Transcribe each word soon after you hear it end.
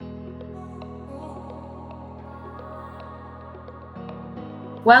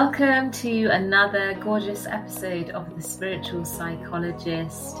Welcome to another gorgeous episode of The Spiritual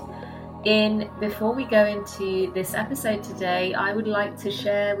Psychologist. Before we go into this episode today, I would like to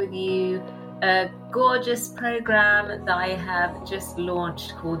share with you a gorgeous program that I have just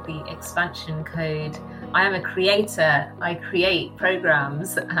launched called the Expansion Code. I am a creator. I create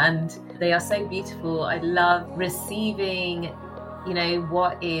programs and they are so beautiful. I love receiving,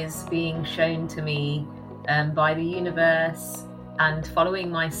 what is being shown to me by the universe and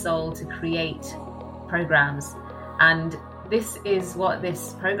following my soul to create programs. And this is what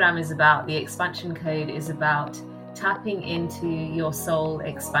this program is about. The Expansion Code is about tapping into your soul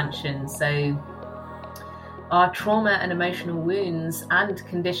expansion. So our trauma and emotional wounds and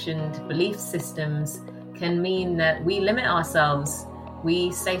conditioned belief systems can mean that we limit ourselves.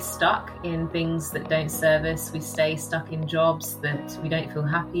 We stay stuck in things that don't serve us. We stay stuck in jobs that we don't feel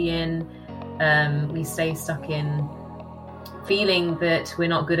happy in. We stay stuck in feeling that we're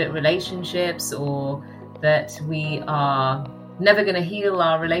not good at relationships, or that we are never going to heal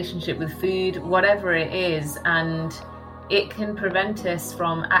our relationship with food, whatever it is, and it can prevent us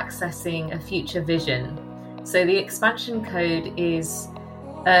from accessing a future vision. So the Expansion Code is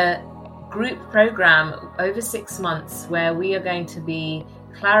a group program over 6 months where we are going to be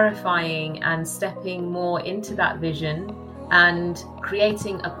clarifying and stepping more into that vision and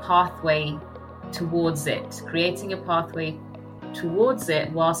creating a pathway towards it,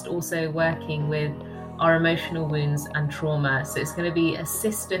 whilst also working with our emotional wounds and trauma. So it's going to be a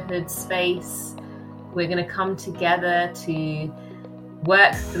sisterhood space. We're going to come together to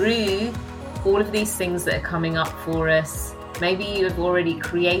work through all of these things that are coming up for us. Maybe you have already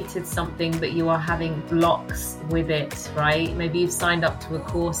created something, but you are having blocks with it, right? Maybe you've signed up to a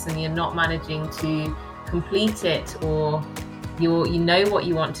course and you're not managing to complete it, or you know what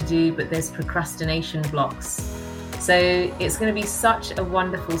you want to do, but there's procrastination blocks. So it's going to be such a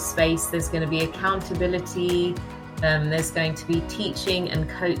wonderful space. There's going to be accountability. There's going to be teaching and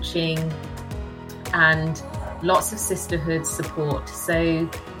coaching and lots of sisterhood support. So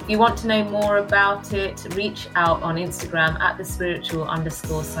if you want to know more about it, reach out on Instagram at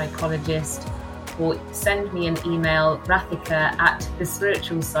 @thespiritual_psychologist, or send me an email,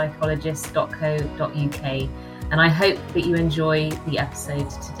 rathika@thespiritualpsychologist.co.uk. And I hope that you enjoy the episode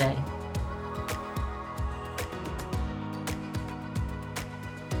today.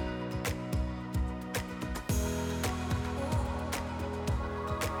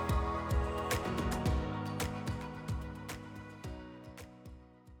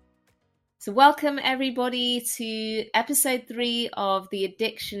 So welcome everybody to episode 3 of the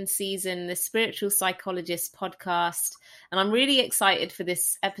addiction season, the Spiritual Psychologist podcast. And I'm really excited for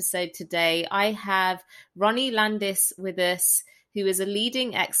this episode today. I have Ronnie Landis with us, who is a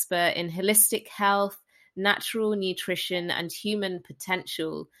leading expert in holistic health, natural nutrition, and human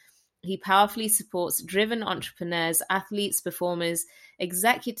potential. He powerfully supports driven entrepreneurs, athletes, performers,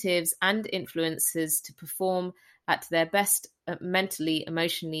 executives, and influencers to perform at their best mentally,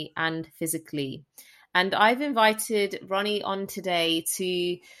 emotionally, and physically. And I've invited Ronnie on today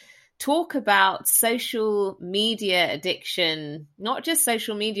to talk about social media addiction, not just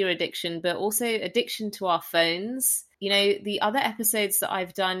social media addiction, but also addiction to our phones. The other episodes that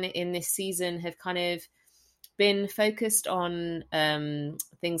I've done in this season have kind of been focused on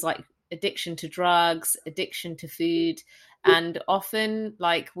things like addiction to drugs, addiction to food, and often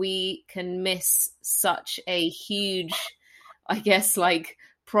we can miss such a huge,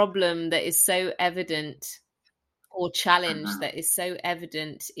 problem that is so evident, or challenge that is so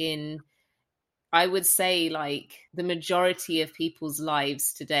evident in, I would say, the majority of people's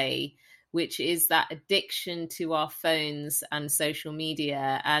lives today, which is that addiction to our phones and social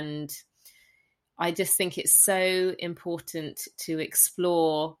media. And I just think it's so important to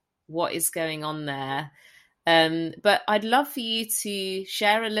explore what is going on there. But I'd love for you to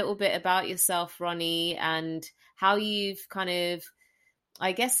share a little bit about yourself, Ronnie, and how you've kind of,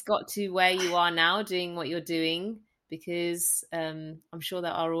 got to where you are now doing what you're doing, because I'm sure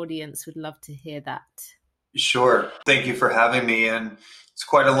that our audience would love to hear that. Sure. Thank you for having me. And it's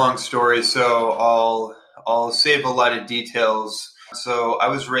quite a long story, so I'll save a lot of details. So I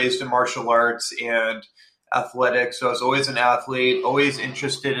was raised in martial arts and athletics. So I was always an athlete, always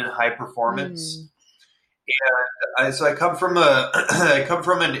interested in high performance. And so I come from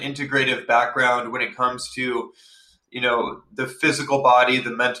an integrative background when it comes to, the physical body, the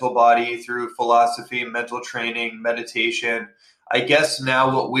mental body, through philosophy, mental training, meditation. I guess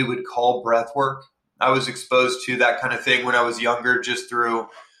now what we would call breath work. I was exposed to that kind of thing when I was younger, just through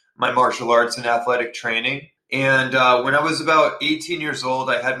my martial arts and athletic training. And when I was about 18 years old,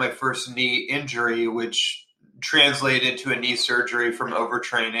 I had my first knee injury, which translate into a knee surgery from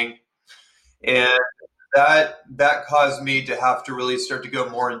overtraining. And that caused me to have to really start to go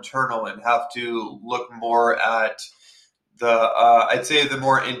more internal and have to look more at I'd say the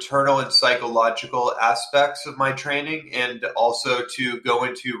more internal and psychological aspects of my training, and also to go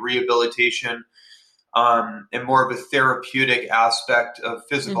into rehabilitation and more of a therapeutic aspect of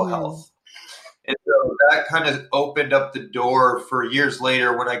physical health. And so that kind of opened up the door for years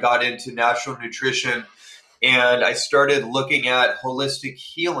later when I got into natural nutrition, and I started looking at holistic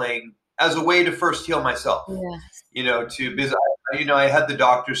healing as a way to first heal myself. Yes. Because I had the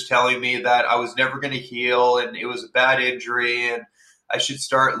doctors telling me that I was never going to heal and it was a bad injury and I should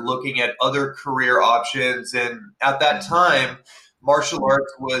start looking at other career options. And at that time, martial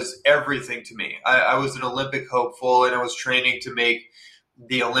arts was everything to me. I was an Olympic hopeful and I was training to make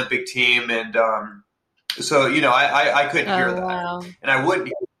the Olympic team. And so, I couldn't hear that. Wow. And I wouldn't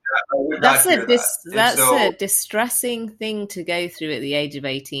hear. That's a distressing thing to go through at the age of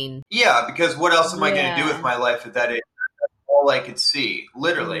 18. Yeah, because what else am I going to do with my life at that age? That's all I could see,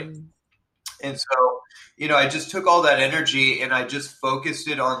 literally. And so, I just took all that energy and I just focused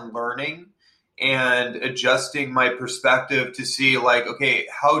it on learning and adjusting my perspective to see, like, okay,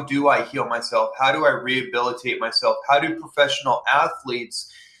 how do I heal myself? How do I rehabilitate myself? How do professional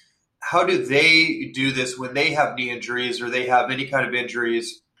athletes, how do they do this when they have knee injuries or they have any kind of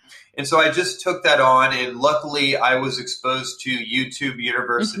injuries? And so I just took that on, and luckily I was exposed to YouTube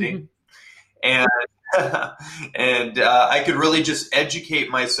University, and I could really just educate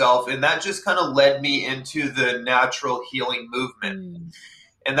myself, and that just kind of led me into the natural healing movement.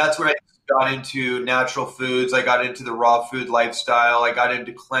 And that's when I got into natural foods. I got into the raw food lifestyle. I got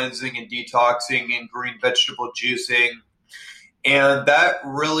into cleansing and detoxing and green vegetable juicing. And that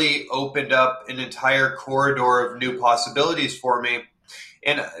really opened up an entire corridor of new possibilities for me.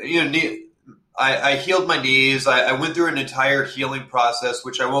 And, I healed my knees. I went through an entire healing process,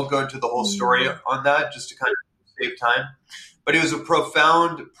 which I won't go into the whole story on that just to kind of save time. But it was a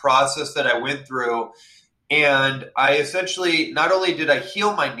profound process that I went through. And I essentially, not only did I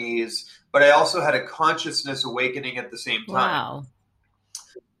heal my knees, but I also had a consciousness awakening at the same time. Wow.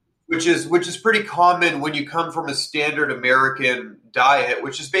 Which is pretty common when you come from a standard American diet,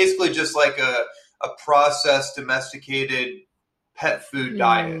 which is basically just like a processed, domesticated pet food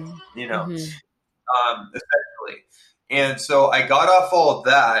diet, essentially. And so I got off all of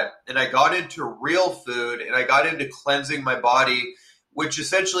that and I got into real food and I got into cleansing my body, which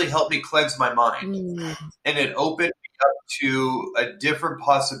essentially helped me cleanse my mind. And it opened me up to a different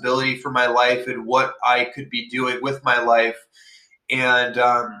possibility for my life and what I could be doing with my life. And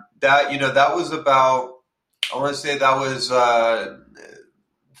that was about, I want to say that was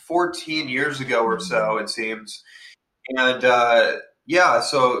 14 years ago or so, it seems. And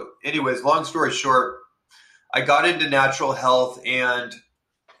so anyways, long story short, I got into natural health, and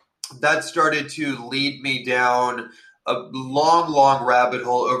that started to lead me down a long rabbit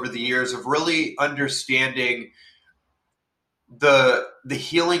hole over the years of really understanding the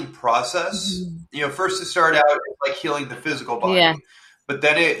healing process. First to start out, it's like healing the physical body, but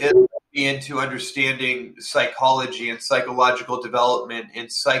then it led me into understanding psychology and psychological development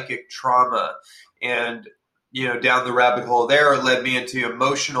and psychic trauma. And down the rabbit hole there, it led me into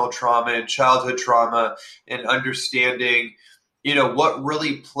emotional trauma and childhood trauma and understanding, what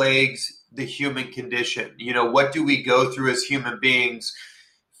really plagues the human condition. What do we go through as human beings,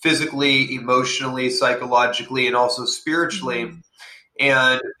 physically, emotionally, psychologically, and also spiritually.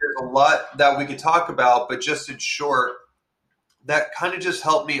 And there's a lot that we could talk about, but just in short, that kind of just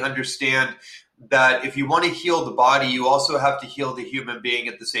helped me understand that if you want to heal the body, you also have to heal the human being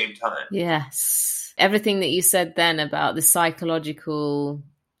at the same time. Yes. Everything that you said then about the psychological,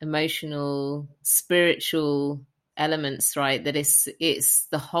 emotional, spiritual elements, right? That it's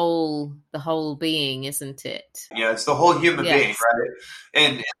the whole being, isn't it? Yeah, it's the whole human being, right?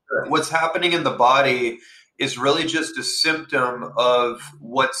 And what's happening in the body is really just a symptom of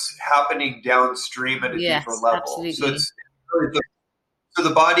what's happening downstream at a deeper level. Absolutely. So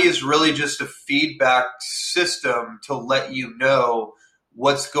the body is really just a feedback system to let you know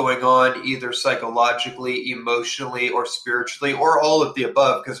what's going on, either psychologically, emotionally, or spiritually, or all of the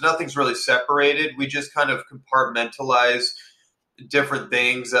above, because nothing's really separated. We just kind of compartmentalize different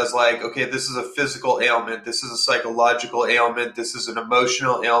things as like, okay, this is a physical ailment, this is a psychological ailment, this is an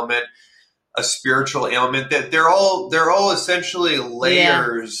emotional ailment, a spiritual ailment. That they're all essentially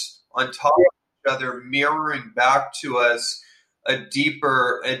layers on top of each other, mirroring back to us a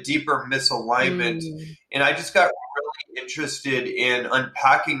deeper misalignment. And I just got really interested in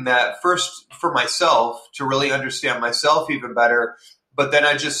unpacking that first for myself to really understand myself even better, But then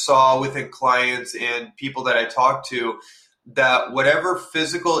I just saw within clients and people that I talked to that whatever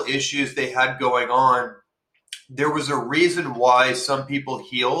physical issues they had going on, there was a reason why some people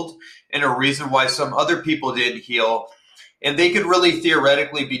healed and a reason why some other people didn't heal. And they could really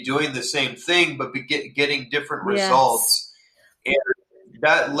theoretically be doing the same thing, but be getting different results. And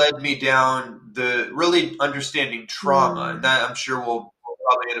that led me down the really understanding trauma. And that I'm sure we'll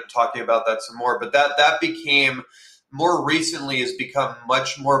probably end up talking about that some more. But that became more recently has become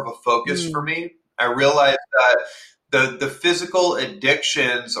much more of a focus for me. I realized that the physical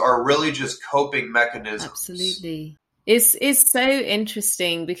addictions are really just coping mechanisms. Absolutely. It's so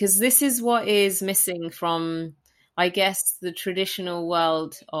interesting because this is what is missing from, I guess, the traditional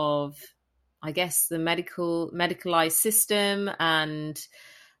world of, I guess, the medicalized system and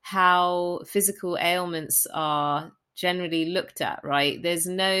how physical ailments are generally looked at, right? There's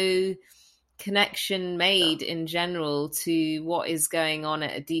no connection made in general to what is going on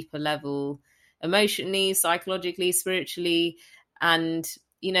at a deeper level, emotionally, psychologically, spiritually. And,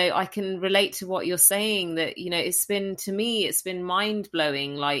 you know, I can relate to what you're saying that, you know, it's been mind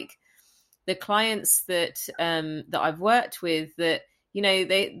blowing. Like the clients that I've worked with that, you know,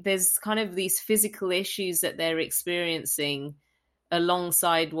 there's kind of these physical issues that they're experiencing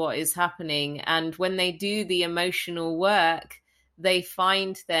alongside what is happening. And when they do the emotional work, they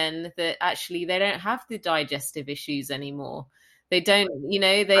find then that actually they don't have the digestive issues anymore. They don't, you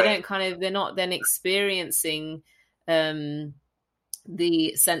know, they're not then experiencing the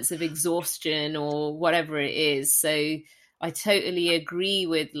sense of exhaustion or whatever it is. So I totally agree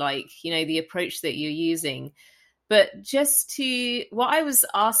with, like, you know, the approach that you're using. But just to what I was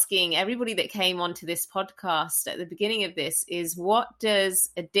asking everybody that came onto this podcast at the beginning of this is, what does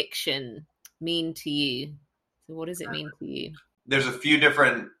addiction mean to you? So what does it mean to you? There's a few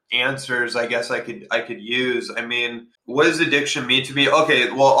different answers I guess I could use. I mean, what does addiction mean to me? Okay,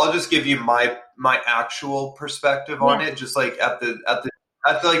 well, I'll just give you my actual perspective on it, just like at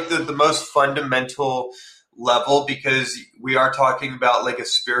the most fundamental level, because we are talking about like a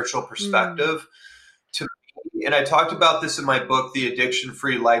spiritual perspective. To me, and I talked about this in my book, The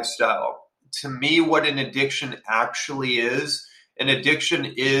Addiction-Free Lifestyle. To me, what an addiction actually is, an addiction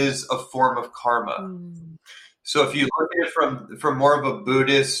is a form of karma. So if you look at it from more of a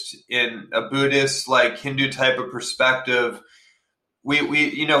Buddhist like Hindu type of perspective, we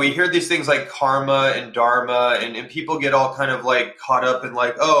hear these things like karma and dharma, and people get all kind of like caught up in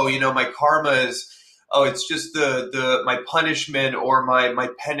like, oh, you know, my karma is, oh, it's just my punishment or my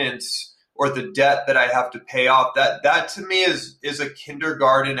penance or the debt that I have to pay off. That to me is a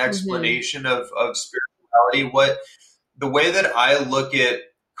kindergarten explanation of spirituality. The way that I look at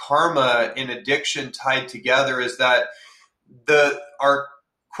karma and addiction tied together is that our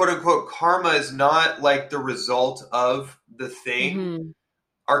quote unquote karma is not like the result of the thing.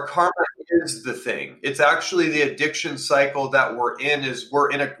 Our karma is the thing. It's actually the addiction cycle that we're in.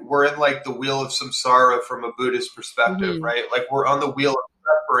 We're in like the wheel of samsara from a Buddhist perspective, right? Like we're on the wheel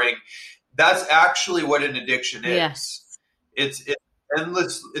of suffering. That's actually what an addiction is. Yes. It's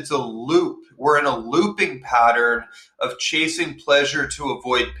endless. It's a loop. We're in a looping pattern of chasing pleasure to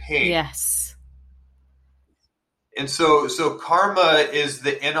avoid pain. Yes. And so karma is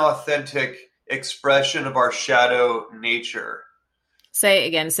the inauthentic expression of our shadow nature. Say it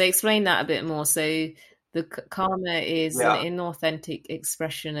again. So explain that a bit more. So the karma is an inauthentic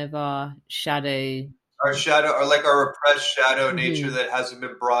expression of our shadow. Our shadow, or like our repressed shadow nature that hasn't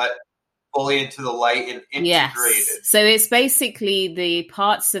been brought fully into the light and integrated. Yes. So it's basically the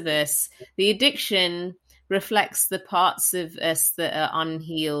parts of us. The addiction reflects the parts of us that are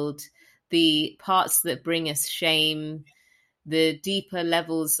unhealed, the parts that bring us shame, the deeper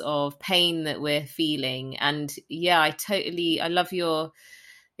levels of pain that we're feeling. And yeah, I love your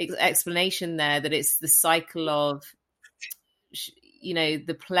explanation there, that it's the cycle of, you know,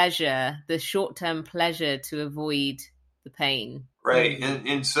 the pleasure, the short-term pleasure to avoid the pain. Right.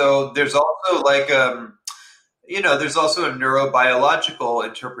 And so there's also like, there's also a neurobiological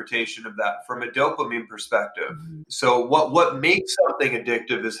interpretation of that from a dopamine perspective. So what makes something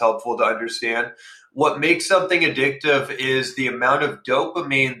addictive is helpful to understand. What makes something addictive is the amount of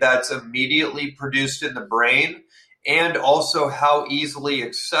dopamine that's immediately produced in the brain, and also how easily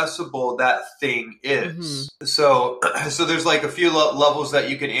accessible that thing is. So there's like a few levels that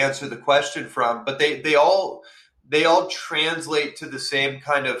you can answer the question from, but they all translate to the same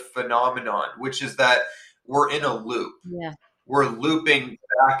kind of phenomenon, which is that we're in a loop. Yeah. We're looping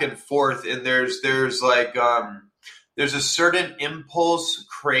back and forth, and there's a certain impulse,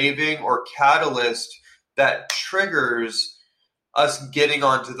 craving, or catalyst that triggers us getting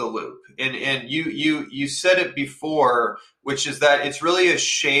onto the loop. And you said it before, which is that it's really a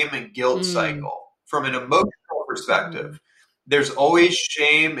shame and guilt cycle from an emotional perspective. There's always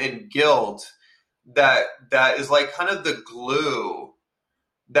shame and guilt that is like kind of the glue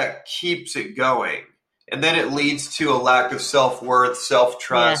that keeps it going. And then it leads to a lack of self-worth,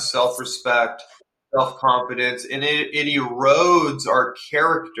 self-trust, self-respect, self-confidence, and it erodes our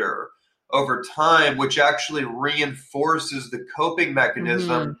character over time, which actually reinforces the coping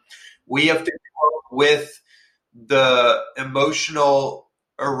mechanism. We have to cope with the emotional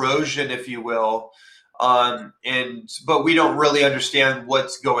erosion, if you will, but we don't really understand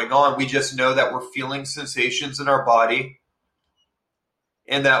what's going on. We just know that we're feeling sensations in our body,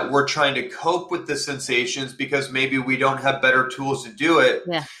 and that we're trying to cope with the sensations because maybe we don't have better tools to do it.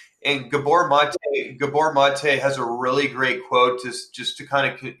 Yeah. And Gabor Mate has a really great quote just to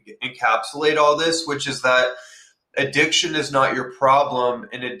kind of encapsulate all this, which is that addiction is not your problem,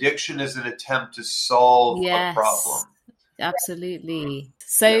 and addiction is an attempt to solve a problem. Absolutely.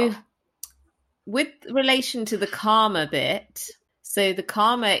 So with relation to the karma bit, so the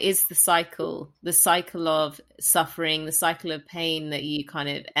karma is the cycle of suffering, the cycle of pain that you kind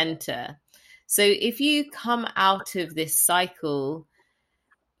of enter. So if you come out of this cycle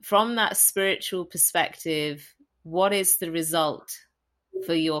from that spiritual perspective, what is the result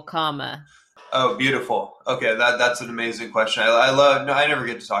for your karma? Oh, beautiful. Okay, that's an amazing question. I never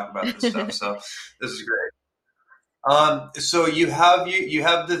get to talk about this stuff, so this is great. So you have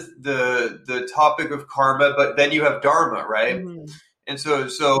the topic of karma, but then you have dharma, right? And so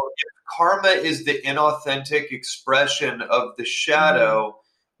if karma is the inauthentic expression of the shadow,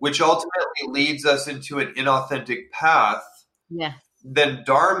 which ultimately leads us into an inauthentic path. Yeah. Then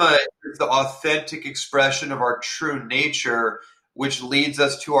dharma is the authentic expression of our true nature, which leads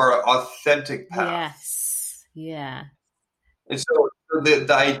us to our authentic path. Yes. Yeah. And so the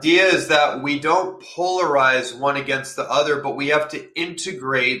idea is that we don't polarize one against the other, but we have to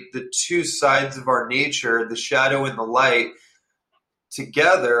integrate the two sides of our nature, the shadow and the light,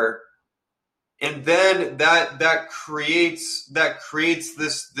 together. And then that creates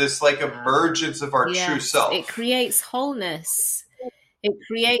this like emergence of our true self. It creates wholeness. It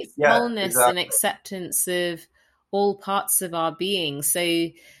creates wholeness and acceptance of all parts of our being. So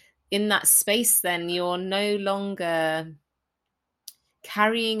in that space, then you're no longer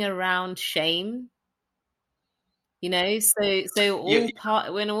carrying around shame. You know,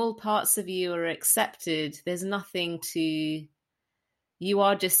 so when all parts of you are accepted, there's nothing to. You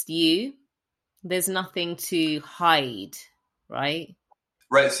are just you. There's nothing to hide, right?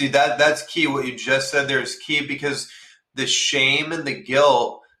 Right. See, that's key. What you just said there is key, because the shame and the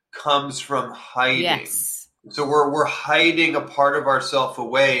guilt comes from hiding. Yes. So we're hiding a part of ourself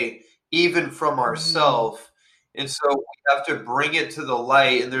away, even from ourself. And so we have to bring it to the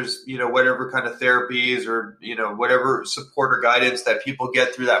light. And there's, whatever kind of therapies or, whatever support or guidance that people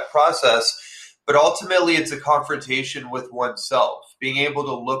get through that process. But ultimately, it's a confrontation with oneself, being able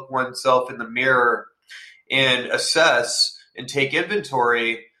to look oneself in the mirror and assess and take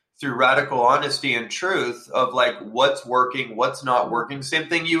inventory through radical honesty and truth of like what's working, what's not working. Same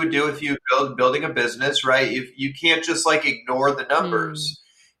thing you would do if you building a business, right? If you can't just like ignore the numbers.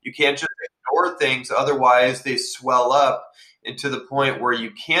 You can't just ignore things. Otherwise, they swell up into the point where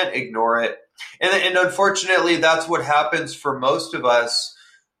you can't ignore it. And unfortunately, that's what happens for most of us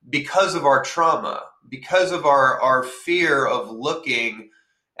because of our trauma, because of our fear of looking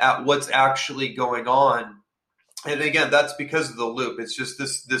at what's actually going on. And again, that's because of the loop. It's just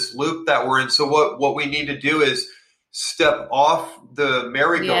this loop that we're in. So what we need to do is step off the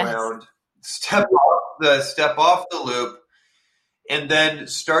merry-go-round, step off the loop, and then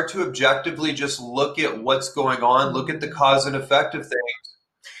start to objectively just look at what's going on, look at the cause and effect of things.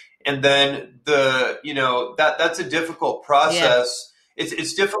 And then that's a difficult process.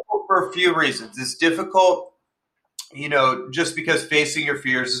 It's difficult for a few reasons. It's difficult, just because facing your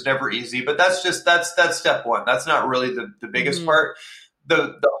fears is never easy, but that's step one. That's not really the biggest part.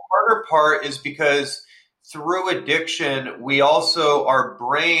 The harder part is because through addiction, our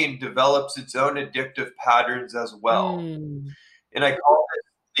brain develops its own addictive patterns as well. And I call it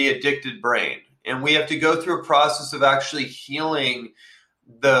the addicted brain. And we have to go through a process of actually healing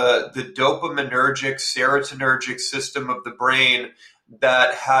the dopaminergic, serotonergic system of the brain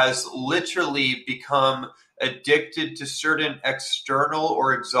that has literally become addicted to certain external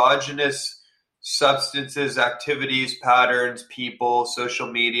or exogenous substances, activities, patterns, people,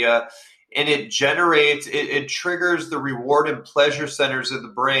 social media, and it triggers the reward and pleasure centers of the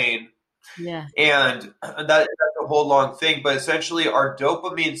brain. Yeah. And that's a whole long thing, but essentially our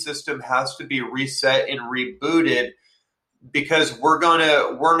dopamine system has to be reset and rebooted because we're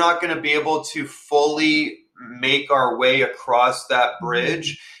not going to be able to fully make our way across that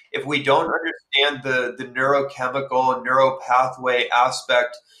bridge if we don't understand the neurochemical and neuropathway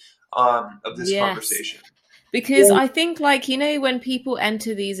aspect of this conversation. Because I think, like, when people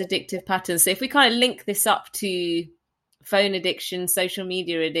enter these addictive patterns, so if we kind of link this up to phone addiction, social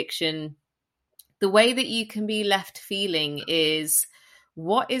media addiction, the way that you can be left feeling is,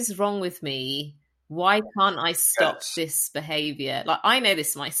 what is wrong with me? Why can't I stop this behavior? Like, I know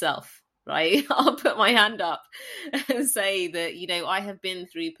this myself, right? I'll put my hand up and say that, I have been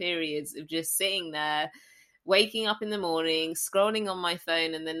through periods of just sitting there, waking up in the morning, scrolling on my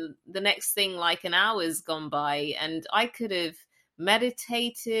phone, and then the next thing, like, an hour's gone by, and I could have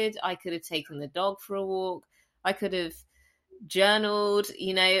meditated, I could have taken the dog for a walk, I could have journaled,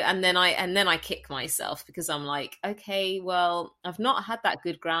 and then I kick myself because I'm like, okay, well, I've not had that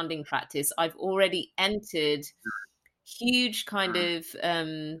good grounding practice. I've already entered huge kind of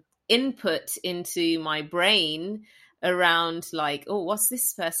input into my brain around, like, oh, what's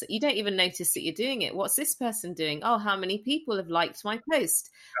this person? You don't even notice that you're doing it. What's this person doing? Oh, how many people have liked my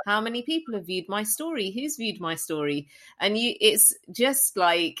post? How many people have viewed my story? Who's viewed my story? And it's just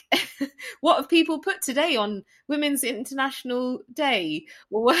like, what have people put today on Women's International Day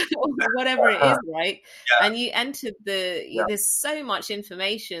or whatever it is, right? And you enter there's so much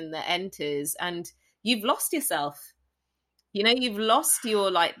information that enters, and you've lost yourself. You've lost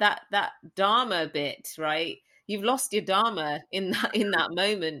your, like, that Dharma bit, right? You've lost your Dharma in that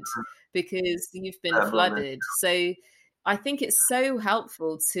moment because you've been flooded. So I think it's so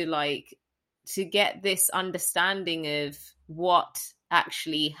helpful to get this understanding of what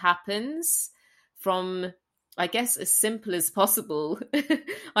actually happens from, I guess, as simple as possible.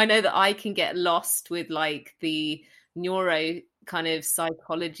 I know that I can get lost with, like, the neuro kind of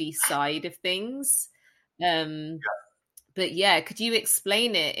psychology side of things. But yeah, could you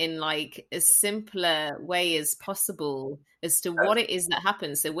explain it in, like, as simpler way as possible as to what it is that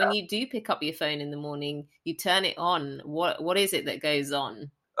happens? So when you do pick up your phone in the morning, you turn it on, what is it that goes on?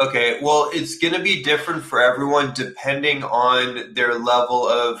 Okay, well, it's going to be different for everyone depending on their level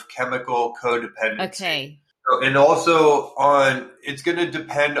of chemical codependency. Okay. And also it's going to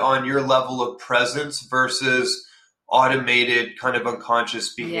depend on your level of presence versus automated kind of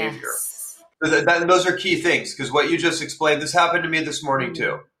unconscious behavior. Yes. Those are key things, because what you just explained, this happened to me this morning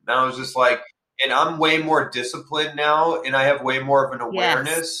too. And I was just like, and I'm way more disciplined now, and I have way more of an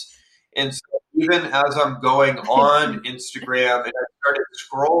awareness. And so even as I'm going on Instagram and I started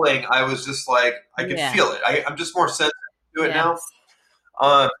scrolling, I was just like, I could feel it. I'm just more sensitive to it now.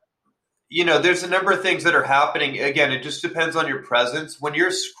 There's a number of things that are happening. Again, it just depends on your presence. When you're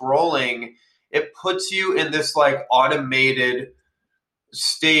scrolling, it puts you in this, like, automated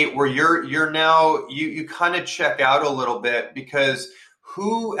state where you're now you kind of check out a little bit, because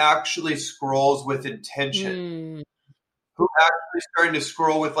who actually scrolls with intention? Who actually starting to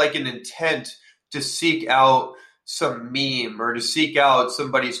scroll with, like, an intent to seek out some meme or to seek out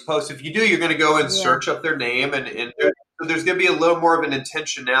somebody's post? If you do, you're going to go and search up their name, and there's going to be a little more of an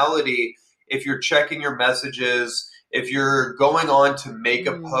intentionality if you're checking your messages, if you're going on to make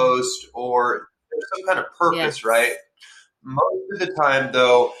a post, or there's some kind of purpose, right? Most of the time,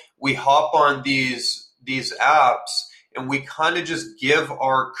 though, we hop on these apps and we kind of just give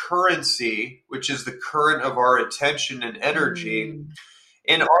our currency, which is the current of our attention and energy.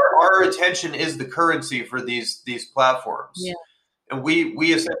 And our attention is the currency for these platforms. And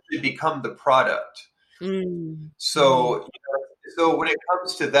we essentially become the product. So when it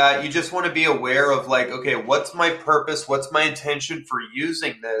comes to that, you just want to be aware of, like, okay, what's my purpose? What's my intention for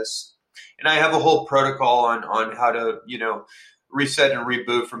using this? And I have a whole protocol on how to, reset and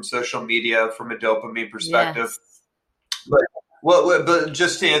reboot from social media from a dopamine perspective. But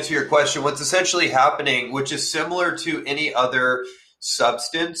just to answer your question, what's essentially happening, which is similar to any other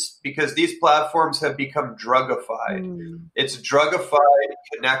substance, because these platforms have become drugified. It's drugified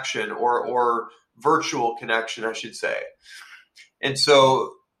connection or virtual connection, I should say. And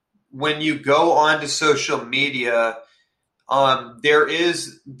so when you go onto social media,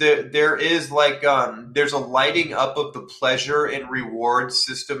 there's a lighting up of the pleasure and reward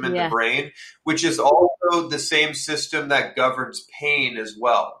system in the brain, which is also the same system that governs pain as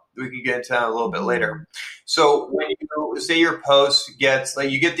well. We can get into that a little bit later. So when you say your post gets, like,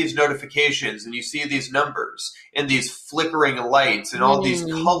 you get these notifications and you see these numbers and these flickering lights and all these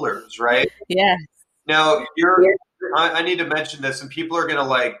colors, right? Now I need to mention this, and people are going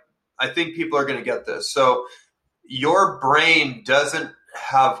to, I think people are going to get this. So your brain doesn't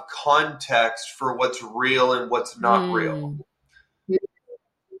have context for what's real and what's not real.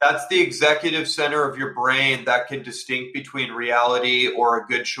 That's the executive center of your brain that can distinguish between reality or a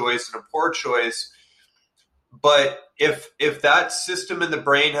good choice and a poor choice. But if that system in the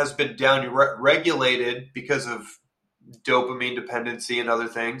brain has been down regulated because of dopamine dependency and other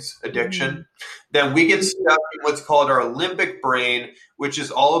things, addiction, then we get stuck in what's called our limbic brain, which is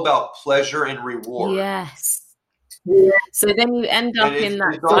all about pleasure and reward. Yes. So then you end up in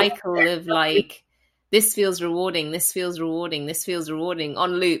that cycle of like, this feels rewarding, this feels rewarding, this feels rewarding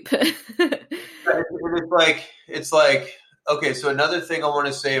on loop. It's like, okay, so another thing I want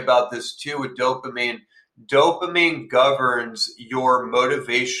to say about this too with dopamine governs your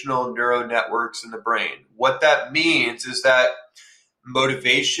motivational neural networks in the brain. What that means is that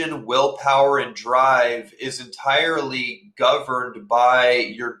motivation, willpower, and drive is entirely governed by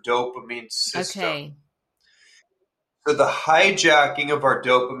your dopamine system. Okay. So the hijacking of our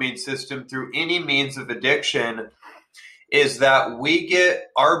dopamine system through any means of addiction is that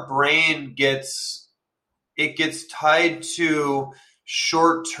our brain gets tied to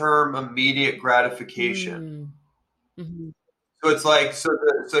short-term immediate gratification. Mm-hmm. So it's like, so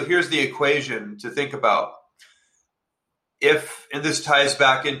here's the equation to think about. And this ties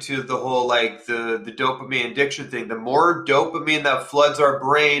back into the whole, like the dopamine addiction thing, the more dopamine that floods our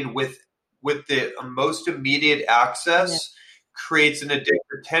brain with the most immediate access creates an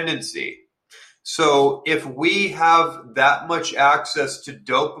addictive tendency. So if we have that much access to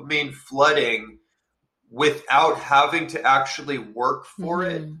dopamine flooding without having to actually work for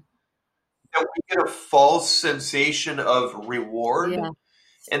it, then we get a false sensation of reward. Yeah.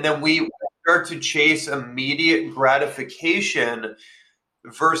 And then we start to chase immediate gratification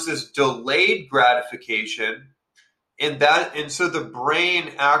versus delayed gratification. And so the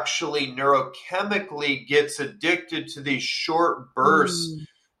brain actually neurochemically gets addicted to these short bursts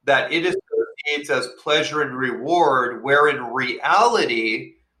that it associates as pleasure and reward, where in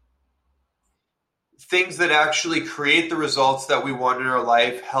reality, things that actually create the results that we want in our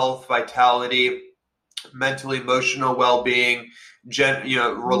life, health, vitality, mental, emotional well-being,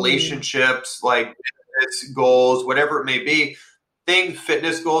 relationships, like business goals, whatever it may be,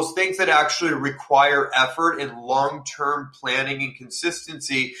 fitness goals, things that actually require effort and long-term planning and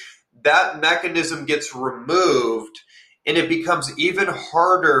consistency, that mechanism gets removed, and it becomes even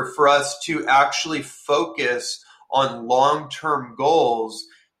harder for us to actually focus on long-term goals,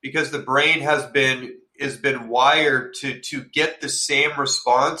 because the brain has been wired to get the same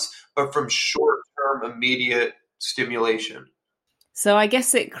response, but from short-term immediate stimulation. So I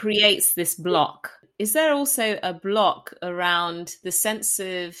guess it creates this block. Is there also a block around the sense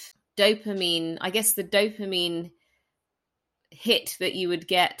of dopamine, I guess the dopamine hit that you would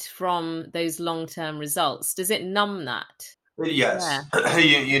get from those long-term results? Does it numb that? Yes, yeah.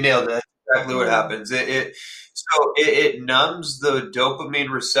 you nailed it. That's exactly what happens. It numbs the dopamine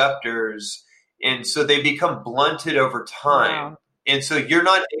receptors, and so they become blunted over time. Wow. And so you're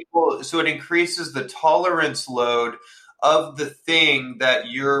not able, so it increases the tolerance load of the thing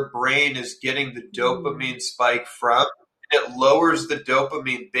that your brain is getting the dopamine spike from. It lowers the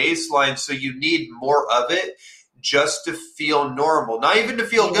dopamine baseline, so you need more of it just to feel normal, not even to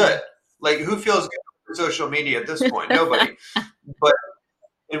feel good. Like, who feels good on social media at this point? Nobody. But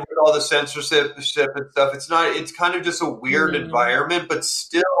with all the censorship and stuff, it's kind of just a weird environment, but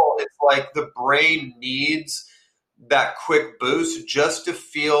still it's like the brain needs that quick boost just to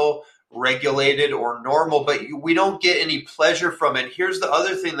feel regulated or normal, but we don't get any pleasure from it. Here's the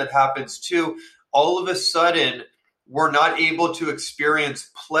other thing that happens too. All of a sudden, we're not able to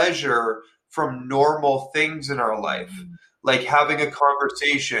experience pleasure from normal things in our life, like having a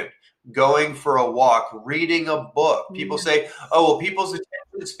conversation, going for a walk, reading a book. People say, oh, well, people's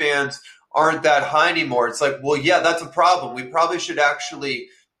attention spans aren't that high anymore. It's like, well, yeah, that's a problem. We probably should actually,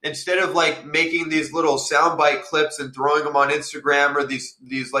 instead of like making these little soundbite clips and throwing them on Instagram or these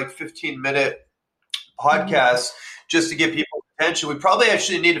like 15-minute podcasts just to get people's attention, we probably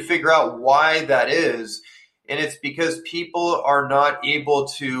actually need to figure out why that is. And it's because people are not able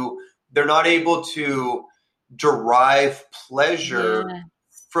to derive pleasure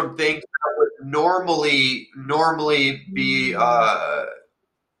from things that would normally be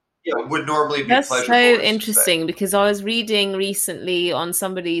would normally be That's pleasurable. So interesting, because I was reading recently on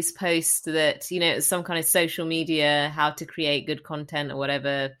somebody's post that, it's some kind of social media, how to create good content or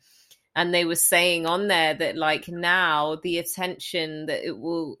whatever. And they were saying on there that like now the attention that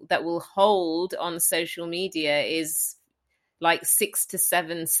will hold on social media is like 6 to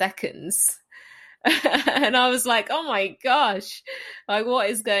 7 seconds. And I was like, oh my gosh, like what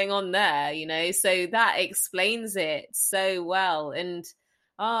is going on there? So that explains it so well. And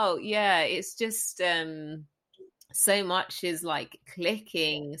oh yeah, it's just so much is like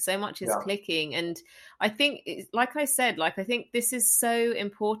clicking, so much is Yeah. clicking. And I think, like I said, like I think this is so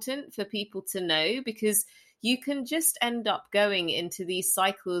important for people to know, because you can just end up going into these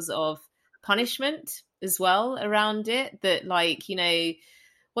cycles of punishment as well around it, that like, you know,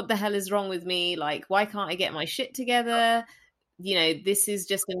 what the hell is wrong with me? Like, why can't I get my shit together? You know, this is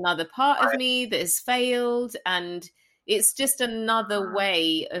just another part of me that has failed. And it's just another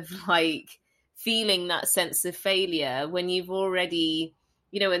way of like feeling that sense of failure when you've already,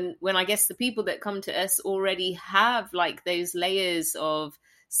 you know, and when I guess the people that come to us already have like those layers of,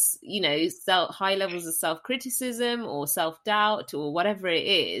 you know, high levels of self-criticism or self-doubt or whatever it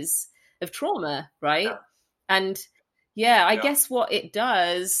is, of trauma, right? And yeah, I guess what it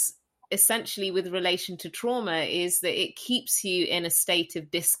does essentially with relation to trauma is that it keeps you in a state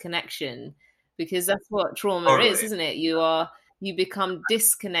of disconnection, because that's what trauma is, isn't it? You become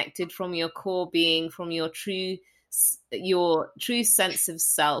disconnected from your core being, from your true sense of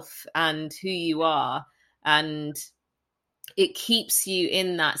self and who you are, and it keeps you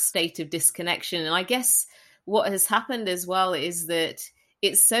in that state of disconnection. And I guess what has happened as well is that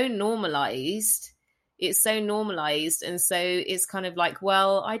it's so normalized, and so it's kind of like,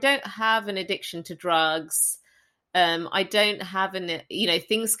 well, I don't have an addiction to drugs, I don't have you know,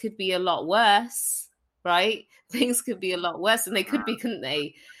 things could be a lot worse, right? Things could be a lot worse, and they could be, couldn't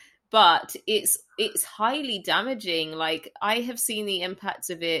they? But it's highly damaging. Like, I have seen the impacts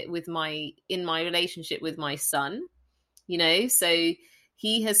of it in my relationship with my son, you know. So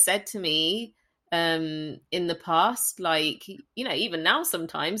he has said to me in the past, like, you know, even now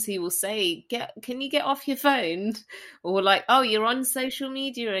sometimes he will say, can you get off your phone? Or like, oh, you're on social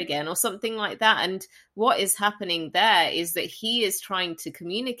media again, or something like that. And what is happening there is that he is trying to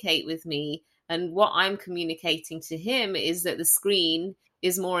communicate with me, and what I'm communicating to him is that the screen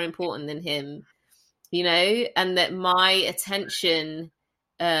is more important than him, you know, and that my attention,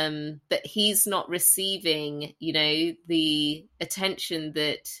 that he's not receiving, you know, the attention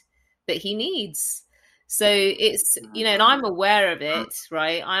that he needs. So it's, you know, and I'm aware of it,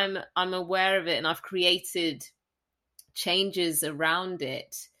 right? I'm aware of it, and I've created changes around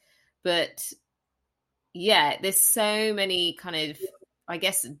it. But yeah, there's so many kind of, I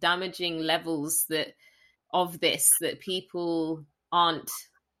guess, damaging levels of this that people aren't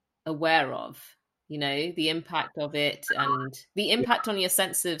aware of, you know, the impact of it, and the impact on your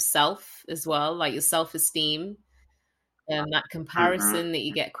sense of self as well, like your self-esteem, and that comparison that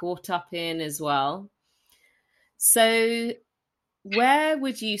you get caught up in as well. So where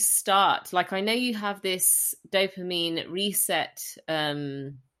would you start? Like, I know you have this dopamine reset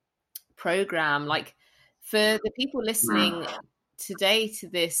program. Like, for the people listening today to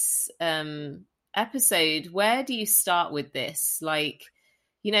this episode, where do you start with this? Like,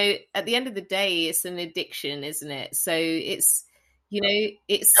 you know, at the end of the day, it's an addiction, isn't it? So it's, you know,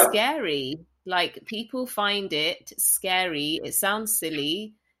 it's scary. Like, people find it scary. It sounds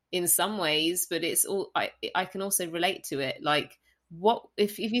silly in some ways, but it's all, I can also relate to it. Like, what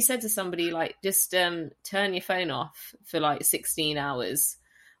if you said to somebody, like, just turn your phone off for like 16 hours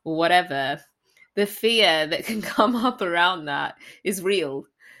or whatever, the fear that can come up around that is real,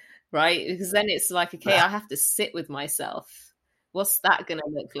 right? Because then it's like, okay, I have to sit with myself. What's that going to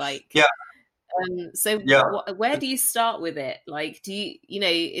look like? Yeah. Where do you start with it? Like, do you know,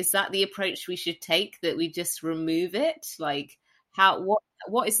 is that the approach we should take, that we just remove it? Like,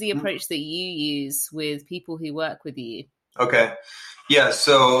 what is the approach that you use with people who work with you? Okay. Yeah.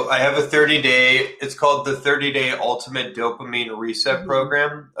 So I have a 30-day, it's called the 30-day Ultimate Dopamine Reset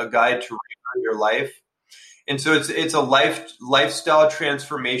Program, a guide to restart your life. And so it's a lifestyle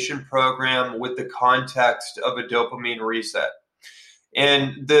transformation program with the context of a dopamine reset.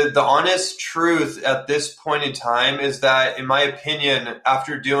 And the honest truth at this point in time is that, in my opinion,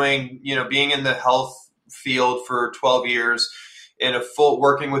 after doing, you know, being in the health field for 12 years,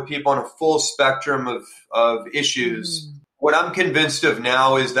 working with people on a full spectrum of issues, what I'm convinced of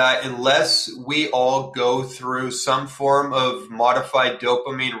now is that unless we all go through some form of modified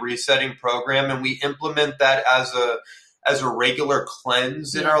dopamine resetting program and we implement that as a regular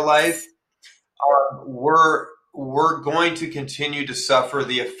cleanse in our life, we're going to continue to suffer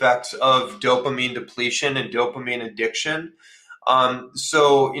the effects of dopamine depletion and dopamine addiction.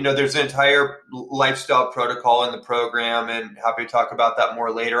 So, you know, there's an entire lifestyle protocol in the program, and happy to talk about that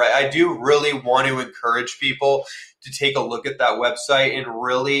more later. I do really want to encourage people to take a look at that website and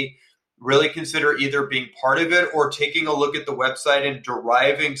really, really consider either being part of it or taking a look at the website and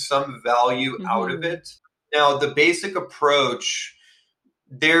deriving some value out of it. Now, the basic approach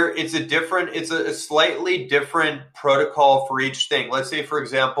it's a slightly different protocol for each thing. Let's say, for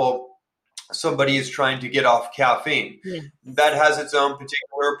example, somebody is trying to get off caffeine. Yeah. That has its own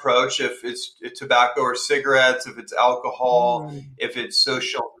particular approach. If it's tobacco or cigarettes, if it's alcohol, if it's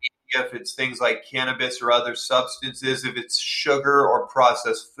social media, if it's things like cannabis or other substances, if it's sugar or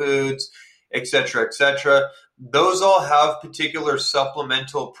processed foods, etc., etc. Those all have particular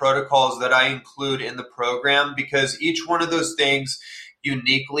supplemental protocols that I include in the program because each one of those things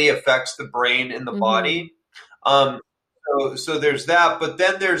uniquely affects the brain and the body. So there's that, but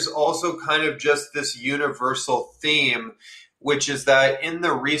then there's also kind of just this universal theme, which is that in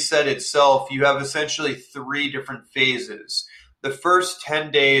the reset itself, you have essentially 3 different phases. The first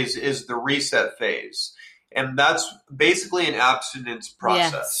 10 days is the reset phase, and that's basically an abstinence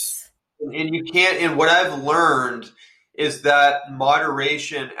process. And you can't, and what I've learned is that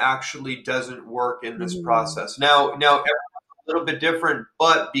moderation actually doesn't work in this process. Now everyone's a little bit different,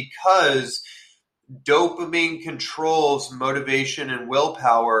 but because dopamine controls motivation and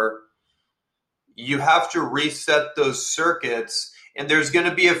willpower, you have to reset those circuits, and there's going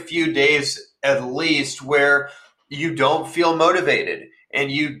to be a few days at least where you don't feel motivated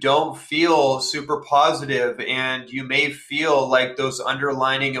and you don't feel super positive, and you may feel like those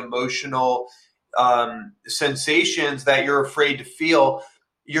underlying emotional sensations that you're afraid to feel.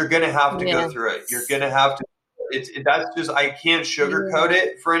 You're going to have to go through it. You're going to have to. That's just, I can't sugarcoat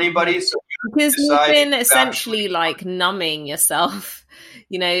it for anybody. So because you've been essentially like numbing yourself.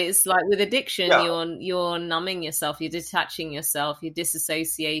 You know, it's like with addiction, you're numbing yourself, you're detaching yourself, you're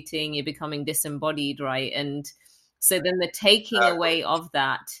disassociating, you're becoming disembodied, right? And so then the taking away of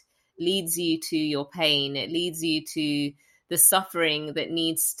that leads you to your pain. It leads you to the suffering that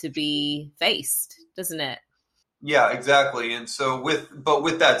needs to be faced, doesn't it? Yeah, exactly. And so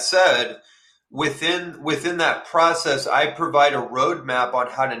with that said, within that process, I provide a roadmap on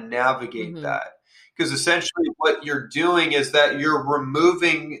how to navigate that. Because essentially what you're doing is that you're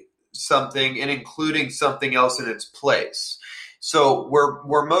removing something and including something else in its place. So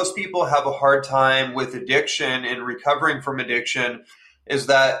where most people have a hard time with addiction and recovering from addiction is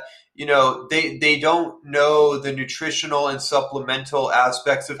that, you know, they don't know the nutritional and supplemental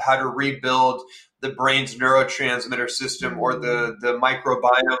aspects of how to rebuild the brain's neurotransmitter system or the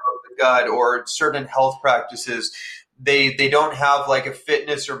microbiome of the gut or certain health practices. They don't have like a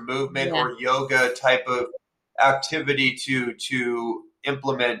fitness or movement or yoga type of activity to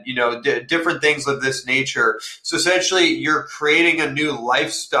implement, you know, different things of this nature. So essentially you're creating a new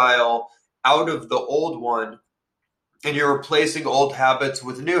lifestyle out of the old one, and you're replacing old habits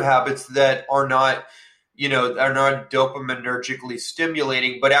with new habits that are not, you know, are not dopaminergically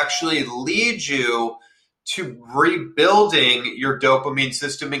stimulating, but actually lead you to rebuilding your dopamine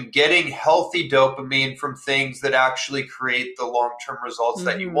system and getting healthy dopamine from things that actually create the long-term results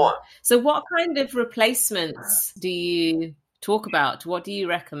that you want. So what kind of replacements do you talk about? What do you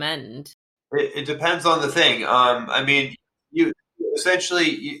recommend? It depends on the thing. I mean, you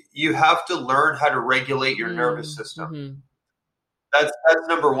essentially you have to learn how to regulate your nervous system. That's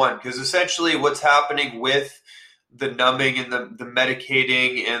number one, because essentially what's happening with the numbing and the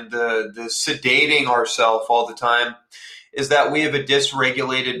medicating and the sedating ourselves all the time is that we have a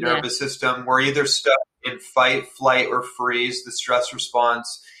dysregulated nervous system. We're either stuck in fight, flight, or freeze, the stress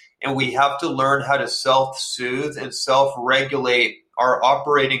response, and we have to learn how to self-soothe and self-regulate our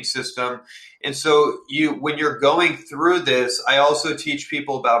operating system. And so when you're going through this, I also teach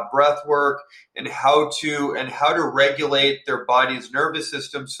people about breath work and how to regulate their body's nervous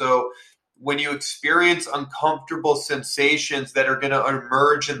system. So when you experience uncomfortable sensations that are going to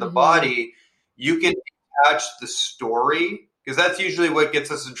emerge in the body, you can detach the story, because that's usually what gets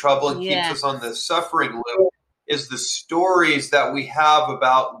us in trouble and keeps us on the suffering loop, is the stories that we have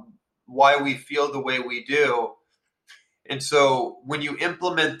about why we feel the way we do. And so when you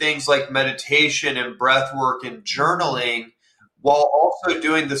implement things like meditation and breath work and journaling, while also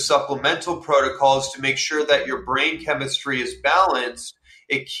doing the supplemental protocols to make sure that your brain chemistry is balanced,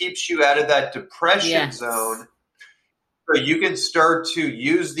 it keeps you out of that depression zone. So you can start to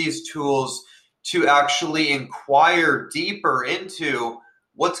use these tools to actually inquire deeper into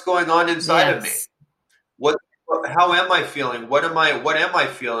what's going on inside of me. How am I feeling? What am I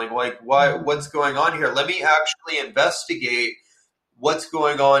feeling? Like, what's going on here? Let me actually investigate what's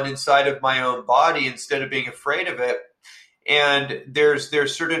going on inside of my own body instead of being afraid of it. And there's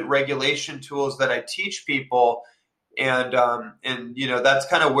certain regulation tools that I teach people, and you know, that's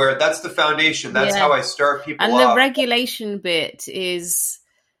kind of where, that's the foundation. That's how I start people and off. the regulation bit is,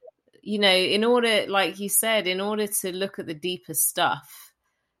 you know, in order, like you said, in order to look at the deeper stuff,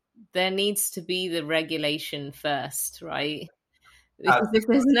 there needs to be the regulation first, right? Because if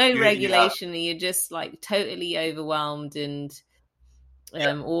there's no regulation, you're just like totally overwhelmed and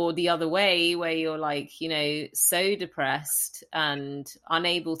or the other way where you're like, so depressed and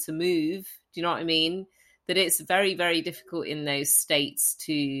unable to move. Do you know what I mean? That it's very, very difficult in those states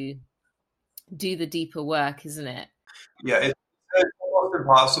to do the deeper work, isn't it? Yeah, it's almost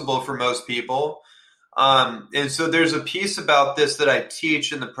impossible for most people. And so there's a piece about this that I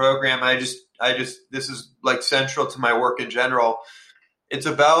teach in the program. This is like central to my work in general. It's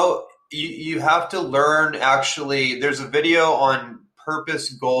about you have to learn, actually. There's a video on purpose,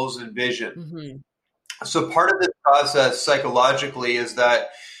 goals, and vision. Mm-hmm. So part of this process psychologically is that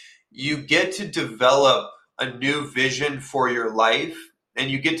you get to develop a new vision for your life, and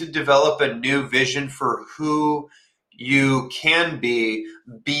you get to develop a new vision for who you can be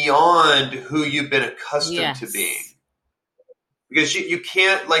beyond who you've been accustomed to being. Because you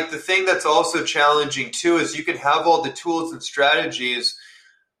can't, like, the thing that's also challenging too is you can have all the tools and strategies,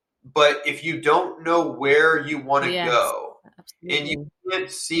 but if you don't know where you want to go, absolutely, and you can't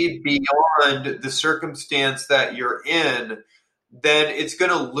see beyond the circumstance that you're in, then it's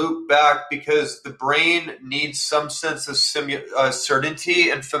going to loop back, because the brain needs some sense of certainty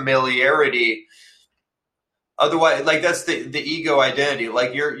and familiarity. Otherwise, like, that's the ego identity.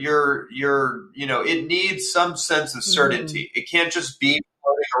 Like it needs some sense of certainty. Mm-hmm. It can't just be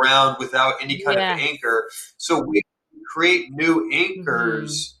floating around without any kind of anchor. So we create new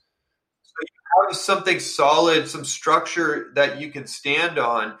anchors. Mm-hmm. So you have something solid, some structure that you can stand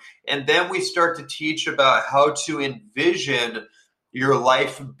on. And then we start to teach about how to envision your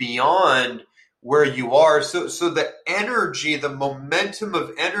life beyond where you are. So the energy, the momentum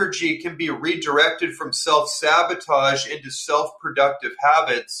of energy can be redirected from self-sabotage into self-productive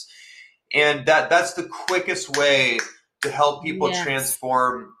habits. And that's the quickest way to help people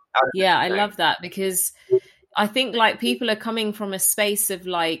transform. I love that, because I think, like, people are coming from a space of,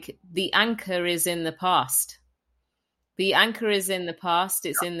 like, the anchor is in the past. The anchor is in the past.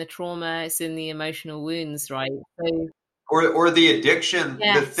 It's in the trauma. It's in the emotional wounds, right? So, or the addiction,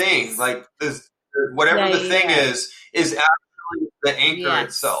 the thing, like this, whatever the thing is actually the anchor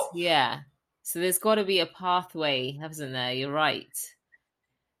itself. Yeah. So there's got to be a pathway, hasn't there? You're right.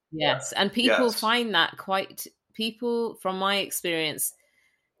 Yes. And people find that people, from my experience,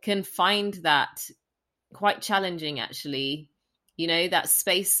 can find that quite challenging, actually. That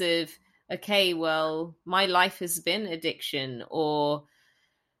space of, okay, well, my life has been addiction, or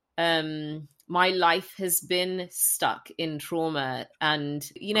my life has been stuck in trauma. And,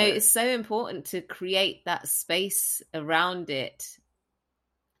 it's so important to create that space around it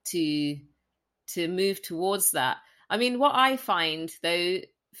to move towards that. I mean, what I find, though,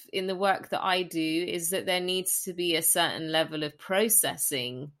 in the work that I do, is that there needs to be a certain level of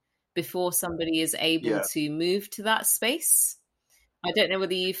processing before somebody is able to move to that space. I don't know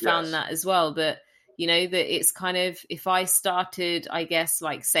whether you found that as well, but, that it's kind of, if I started, I guess,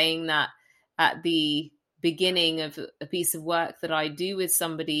 like, saying that at the beginning of a piece of work that I do with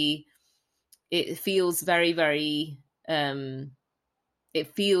somebody, it feels very, very,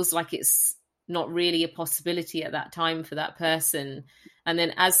 it feels like it's not really a possibility at that time for that person. And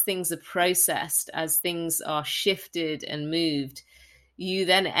then as things are processed, as things are shifted and moved, you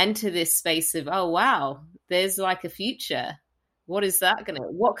then enter this space of, oh, wow, there's like a future. What is that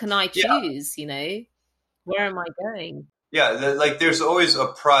what can I choose? Where am I going? Yeah, like, there's always a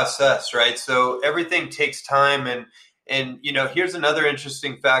process, right? So everything takes time. And here's another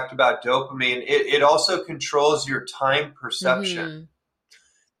interesting fact about dopamine. It also controls your time perception. Mm-hmm.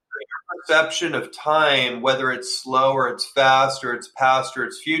 Your perception of time, whether it's slow or it's fast or it's past or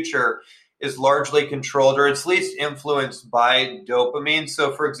it's future, is largely controlled, or it's least influenced by dopamine.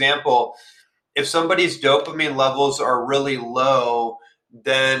 So, for example, if somebody's dopamine levels are really low,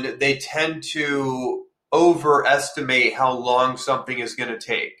 then they tend to overestimate how long something is going to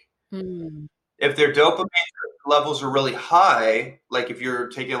take. Mm. If their dopamine levels are really high, like if you're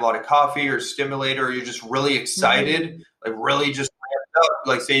taking a lot of coffee or stimulator, or you're just really excited, like really just ramped up,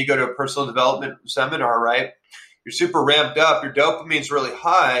 like say you go to a personal development seminar, right? You're super ramped up, your dopamine's really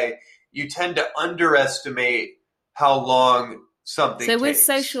high, you tend to underestimate how long something takes. So with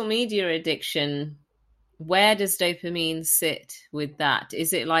social media addiction, where does dopamine sit with that?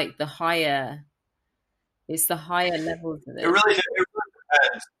 Is it like the higher... It's the higher levels of it. It really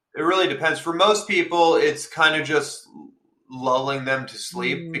depends. It really depends. For most people, it's kind of just lulling them to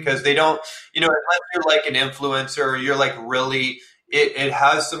sleep, because they don't, unless you're like an influencer, you're like really, it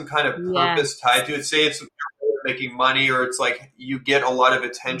has some kind of purpose tied to it. Say it's making money, or it's like you get a lot of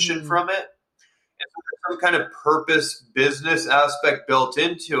attention from it. And so there's some kind of purpose business aspect built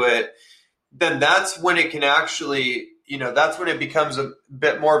into it. Then that's when it can actually, that's when it becomes a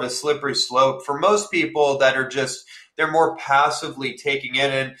bit more of a slippery slope. For most people that are just they're more passively taking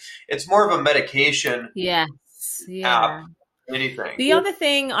in, and it's more of a medication Yes. app Yeah. than anything. The other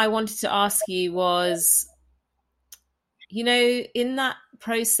thing I wanted to ask you was, in that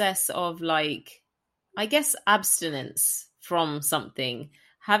process of like, I guess, abstinence from something,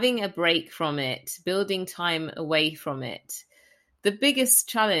 having a break from it, building time away from it, the biggest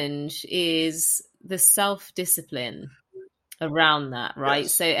challenge is the self-discipline around that, right?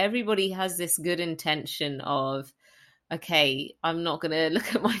 Yes. So everybody has this good intention of, okay, I'm not going to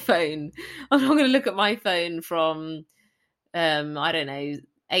look at my phone. I'm not going to look at my phone from, I don't know,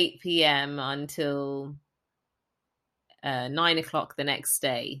 8 p.m. until 9 o'clock the next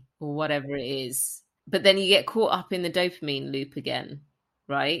day or whatever it is. But then you get caught up in the dopamine loop again,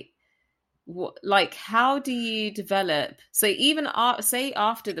 right? Like, how do you develop? So even say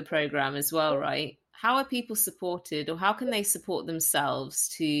after the program as well, right? How are people supported, or how can they support themselves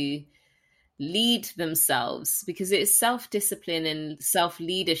to lead themselves? Because it's self-discipline and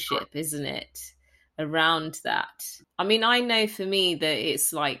self-leadership, isn't it? Around that. I mean, I know for me that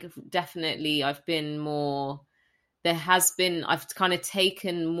it's like, definitely I've kind of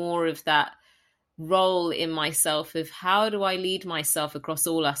taken more of that role in myself of how do I lead myself across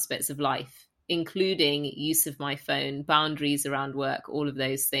all aspects of life, including use of my phone, boundaries around work, all of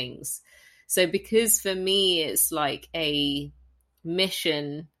those things. So because for me, it's like a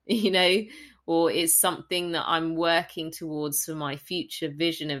mission, or it's something that I'm working towards for my future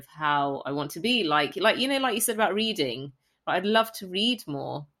vision of how I want to be like you said about reading. I'd love to read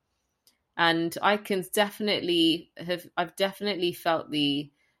more. And I've definitely felt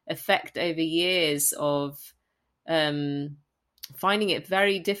the effect over years of finding it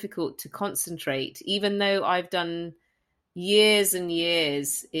very difficult to concentrate, even though I've done years and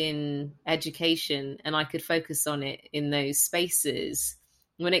years in education and I could focus on it in those spaces.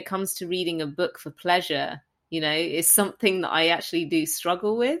 When it comes to reading a book for pleasure, it's something that I actually do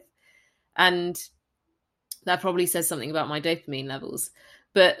struggle with. And that probably says something about my dopamine levels.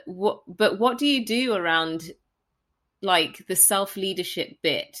 But what do you do around like the self-leadership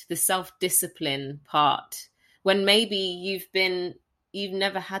bit, the self-discipline part, when maybe you've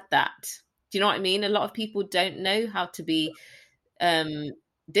never had that? Do you know what I mean? A lot of people don't know how to be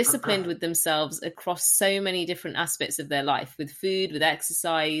disciplined with themselves across so many different aspects of their life, with food, with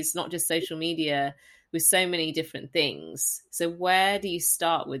exercise, not just social media, with so many different things. So where do you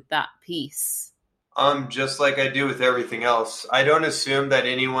start with that piece? Just like I do with everything else, I don't assume that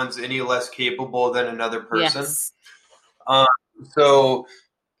anyone's any less capable than another person. Yes. Um, so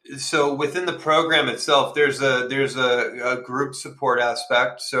within the program itself, there's a group support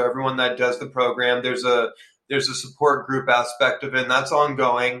aspect. So everyone that does the program, there's a support group aspect of it, and that's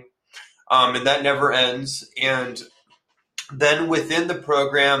ongoing, and that never ends. And then within the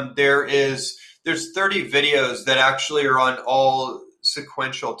program, there's 30 videos that actually are on all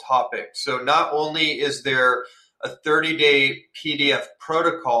sequential topics. So not only is there a 30-day PDF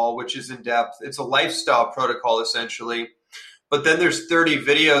protocol, which is in depth, it's a lifestyle protocol essentially, but then there's 30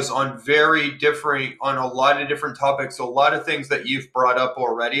 videos on a lot of different topics, a lot of things that you've brought up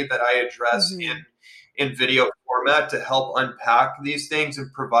already that I address in video format to help unpack these things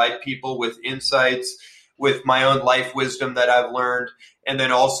and provide people with insights, with my own life wisdom that I've learned, and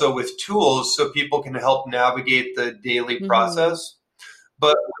then also with tools so people can help navigate the daily process.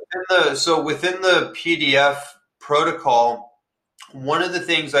 But within the PDF protocol, one of the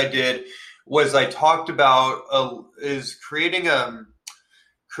things I did was I talked about is creating a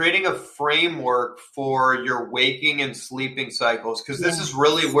framework for your waking and sleeping cycles, because this is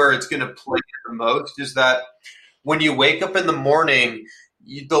really where it's going to play the most, is that when you wake up in the morning,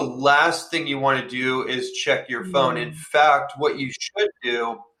 the last thing you want to do is check your phone. In fact, what you should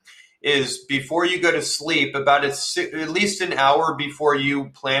do is before you go to sleep, about at least an hour before you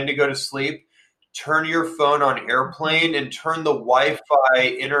plan to go to sleep, turn your phone on airplane and turn the Wi-Fi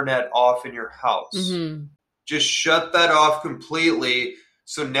internet off in your house. Just shut that off completely.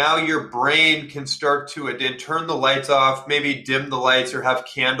 So now your brain can start to turn the lights off, maybe dim the lights, or have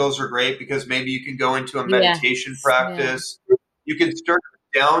candles are great because maybe you can go into a meditation practice. You can start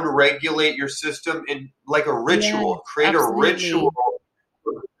to down-regulate your system in like a ritual, create a ritual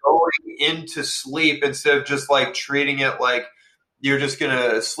going into sleep instead of just like treating it like you're just going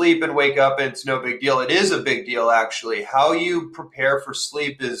to sleep and wake up and it's no big deal. It is a big deal, actually. How you prepare for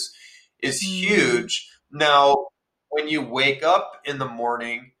sleep is huge. Now, when you wake up in the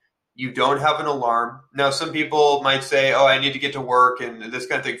morning, you don't have an alarm. Now, some people might say, oh, I need to get to work and this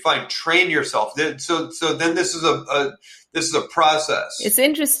kind of thing. Fine, train yourself. So then this is a process. It's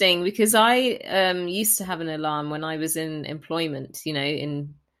interesting because I used to have an alarm when I was in employment,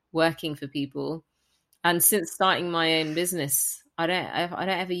 in working for people. And since starting my own business, I don't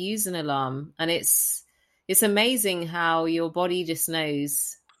ever use an alarm, and it's amazing how your body just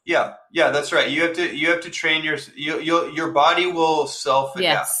knows. Yeah, that's right. You have to train your body will self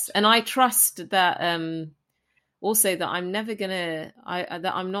Yes, adapt. and I trust that also that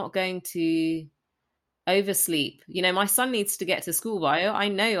that I'm not going to oversleep. You know, my son needs to get to school, but I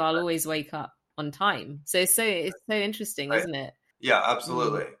know I'll always wake up on time. So it's so interesting, Right. isn't it? Yeah, Mm.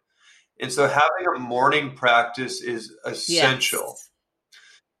 absolutely. And so having a morning practice is essential. Yes.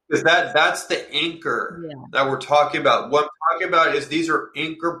 Because that's the anchor Yeah. that we're talking about. What I'm talking about is these are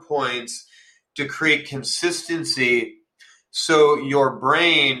anchor points to create consistency so your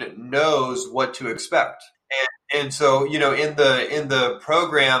brain knows what to expect. And so, in the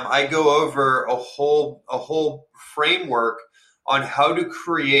program, I go over a whole framework on how to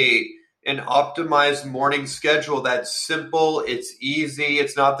create an optimized morning schedule that's simple, it's easy,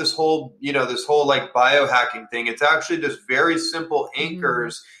 it's not this whole like biohacking thing. It's actually just very simple Mhm.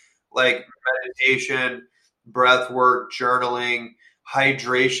 anchors like meditation, breath work, journaling,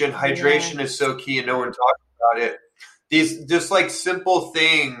 hydration. Yeah. Hydration is so key and no one talks about it. These just like simple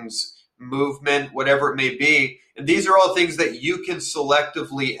things, movement, whatever it may be. And these are all things that you can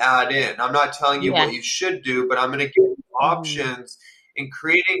selectively add in. I'm not telling you Yeah. what you should do, but I'm going to give you Mhm. options in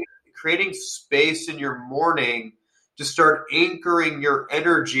creating space in your morning to start anchoring your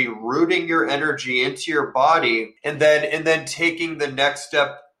energy, rooting your energy into your body, and then taking the next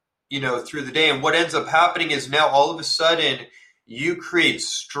step, through the day. And what ends up happening is now all of a sudden you create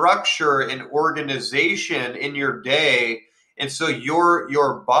structure and organization in your day, and so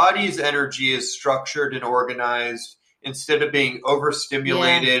your body's energy is structured and organized instead of being Yeah.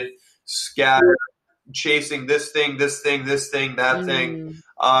 overstimulated, scattered, chasing this thing, that thing.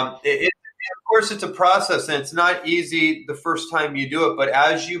 Mm. Of course, it's a process, and it's not easy the first time you do it. But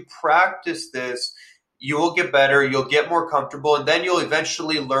as you practice this, you will get better, you'll get more comfortable, and then you'll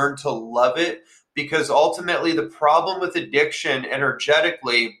eventually learn to love it. Because ultimately, the problem with addiction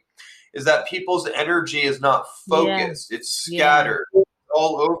energetically is that people's energy is not Yeah. focused, it's Yeah. scattered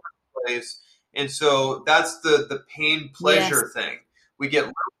all over the place. And so that's the pain Yes. pleasure thing. We get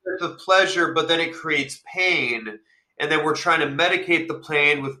little bits of pleasure, but then it creates pain. And then we're trying to medicate the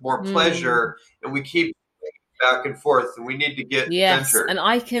pain with more Mm. pleasure, and we keep back and forth, and we need to get Yes, centered. and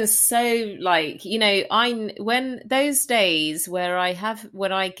I can so like, when those days where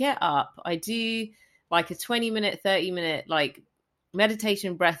when I get up, I do like a 20-minute, 30-minute like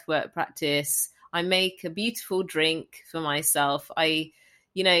meditation breathwork practice. I make a beautiful drink for myself. I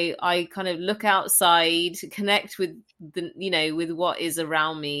kind of look outside, connect with with what is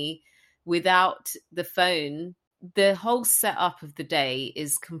around me without the phone. The whole setup of the day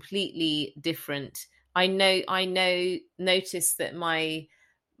is completely different. Notice that my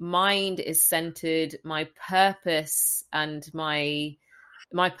mind is centered, my purpose and my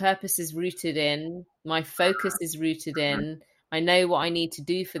purpose is rooted in, my focus is rooted in. I know what I need to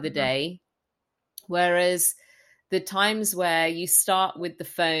do for the Mhm. day. Whereas the times where you start with the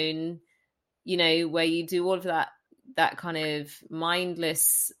phone, where you do all of that kind of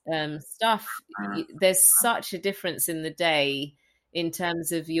mindless stuff, there's such a difference in the day in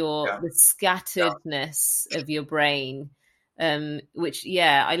terms of Yeah. the scatteredness of your brain, which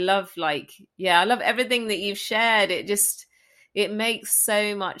I love. I love everything that you've shared. It makes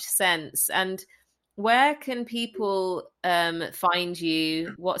so much sense. And where can people find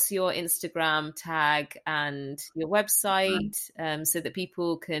you? What's your Instagram tag and your website, so that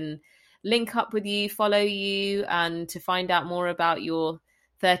people can link up with you, follow you, and to find out more about your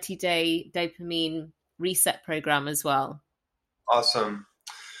 30-day dopamine reset program as well? Awesome.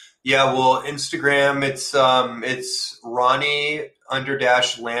 Yeah, well, Instagram, it's Ronnie under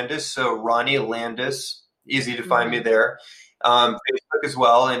dash Landis, so Ronnie Landis, easy to find me Hmm. there. Facebook as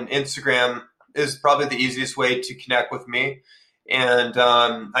well, and Instagram is probably the easiest way to connect with me. And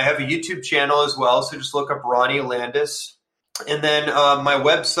I have a YouTube channel as well, so just look up Ronnie Landis. And then my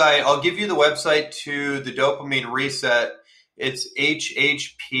website, I'll give you the website to the dopamine reset. It's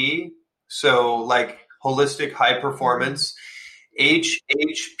HHP, so like holistic high Hmm. performance,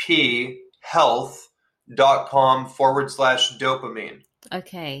 hhphealth.com/dopamine.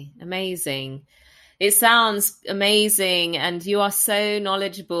 Okay, amazing. It sounds amazing, and you are so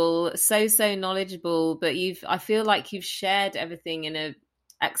knowledgeable, so knowledgeable. But I feel like you've shared everything in a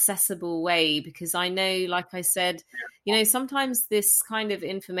accessible way, because I know, like I said, sometimes this kind of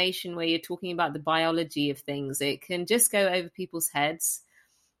information where you're talking about the biology of things, it can just go over people's heads.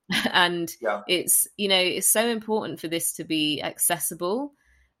 And Yeah. it's so important for this to be accessible,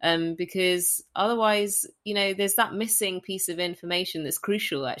 because otherwise, there's that missing piece of information that's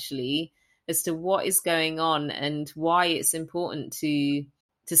crucial, actually, as to what is going on and why it's important to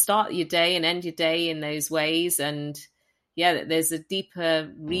start your day and end your day in those ways. And yeah, there's a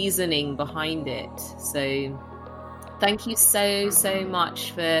deeper reasoning behind it. So thank you so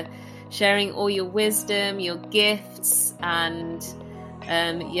much for sharing all your wisdom, your gifts, and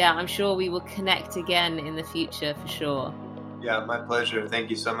I'm sure we will connect again in the future for sure. Yeah, my pleasure. Thank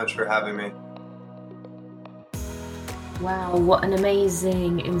you so much for having me. Wow, what an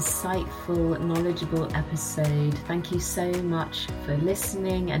amazing, insightful, knowledgeable episode. Thank you so much for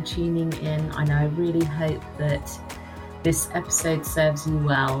listening and tuning in. And I really hope that this episode serves you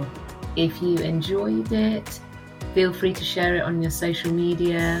well. If you enjoyed it, feel free to share it on your social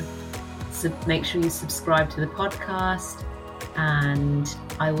media. Make sure you subscribe to the podcast. And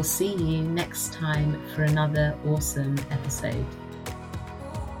I will see you next time for another awesome episode.